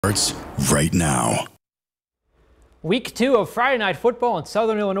Starts right now. Week 2 of Friday Night Football in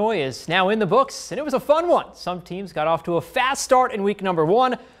Southern Illinois is now in the books, and it was a fun one. Some teams got off to a fast start in week number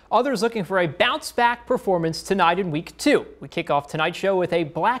 1, others looking for a bounce-back performance tonight in week 2. We kick off tonight's show with a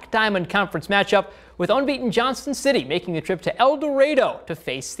Black Diamond Conference matchup with unbeaten Johnston City making the trip to Eldorado to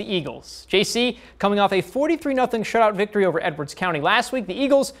face the Eagles. JC coming off a 43-0 shutout victory over Edwards County last week, the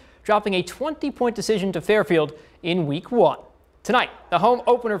Eagles dropping a 20-point decision to Fairfield in week 1. Tonight, the home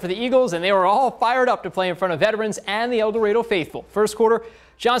opener for the Eagles, and they were all fired up to play in front of veterans and the Eldorado faithful. First quarter,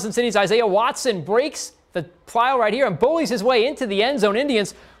 Johnston City's Isaiah Watson breaks the pile right here and bullies his way into the end zone.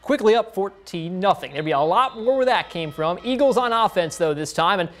 Indians quickly up 14-0. There'd be a lot more where that came from. Eagles on offense, though, this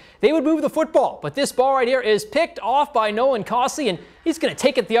time, and they would move the football. But this ball right here is picked off by Nolan Costley, and he's going to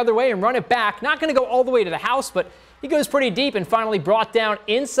take it the other way and run it back. Not going to go all the way to the house, but he goes pretty deep and finally brought down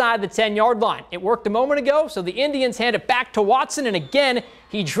inside the 10-yard line. It worked a moment ago, so the Indians hand it back to Watson, and again,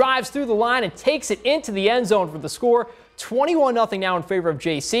 he drives through the line and takes it into the end zone for the score. 21-0 now in favor of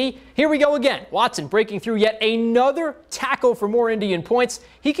JC. Here we go again. Watson breaking through yet another tackle for more Indian points.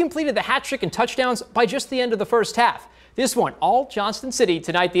 He completed the hat trick and touchdowns by just the end of the first half. This one, all Johnston City.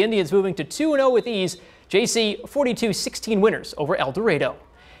 Tonight, the Indians moving to 2-0 with ease. JC 42-16 winners over Eldorado.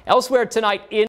 Elsewhere tonight in